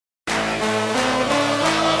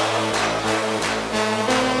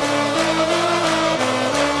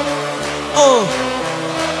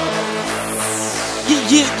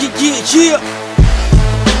Yeah.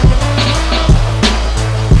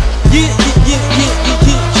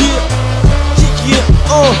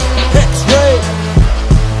 X-ray.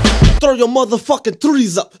 Throw your motherfucking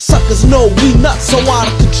threes up. Suckers know we nuts, so out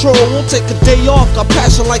of control. Won't take a day off, got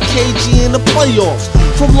passion like KG in the playoffs.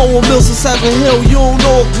 From Lower Mills to Seven Hill, you don't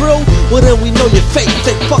know a grill? Well then we know you're fake,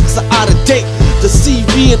 fake fucks are out of date. The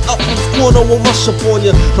CV and up from the corner will rush up on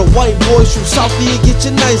you. The white boys from South End get you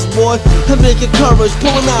nice, boy. And make your courage,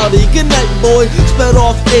 pulling out a good night, boy. Sped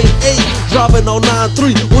off 8-8, driving on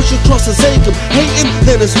 9-3. Once your trust is aching, hating,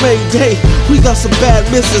 then it's Mayday. We got some bad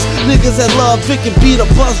misses, niggas that love Vic and beat up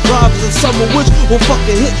bus drivers, and some of which will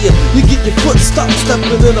fucking hit you. You get your foot stuck, stepping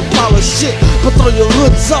in a pile of shit. But throw your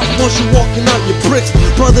hoods up once you walking out your bricks.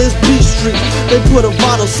 Brother, it's B Street, they put a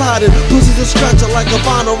vinyl sided. Pussies are scratching like a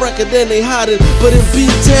vinyl record, then they hide it. But in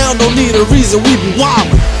B-Town, don't need a reason, we be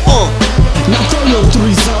wildin'. Now throw your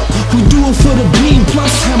threes up. We do it for the beam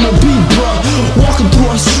plus hammer beat, bruh. Walking through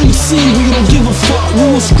our street, see, we don't give a fuck. We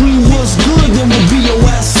will scream what's good, then we'll be your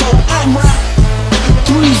ass up. I'm rap.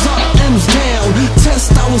 Threes up, M's down.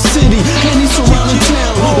 Test our city, any surrounding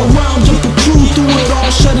town. We'll round up a crew, through it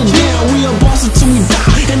all, shut it down. We are bosses till we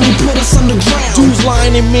die, and they put us underground. Dudes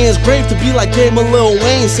lying in man's grave to be like Game of Lil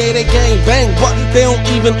Wayne. Say they gang bang, but they don't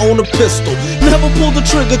even own a pistol. Never pull the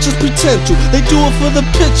trigger, just pretend to. They do it for the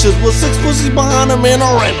pictures, with 6 pussies behind them in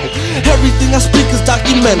a rental. Everything I speak is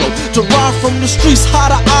documental, derived from the streets,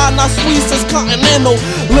 high to eye, not sweet as continental.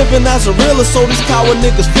 Living as a realist, so these coward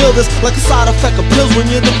niggas feel this like a side effect of pills. When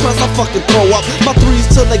you're depressed, I fucking throw up my threes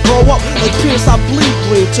till they grow up. Like Pierce, I bleed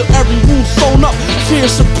green till every wound sewn up. Fear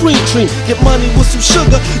supreme dream, get money with some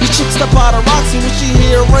sugar. The chick step out of Roxy when she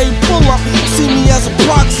hear Ray pull up. See me as a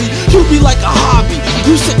proxy, you be like a hobby.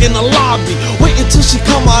 You sit in the lobby, wait until she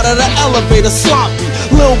come out of the elevator sloppy.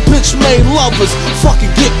 Little bitch made lovers, fucking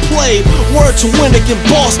get played. Word to Winnick in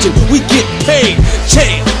Boston, we get paid.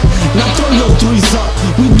 Jail. Now throw your threes up.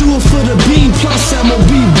 We do it for the beam plus MOB,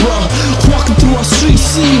 bruh. Walking through our streets,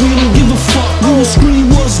 see, we don't give a fuck. We will scream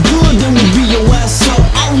what's good, then we be your ass up.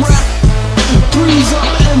 I rap. Threes up,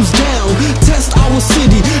 M's down. Test our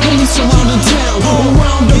city, any surrounding town. We'll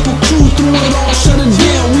round up a crew, through it all, shut it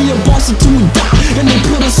down. We are bosses till we die, and they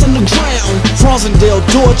put us underground. Rosendale,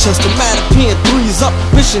 Dorchester, Mattapan, threes up.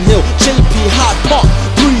 Mission Hill, JP, Hyde Park,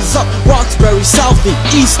 threes up. Roxbury, Southie,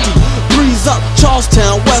 Eastie, threes up.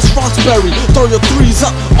 Charlestown, West Roxbury, throw your threes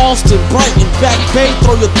up. Austin, Brighton, Back Bay,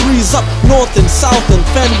 throw your threes up. North and South and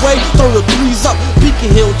Fenway, throw your threes up.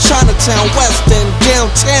 Beacon Hill, Chinatown, West End,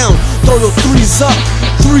 downtown, throw your threes up.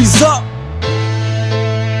 Threes up.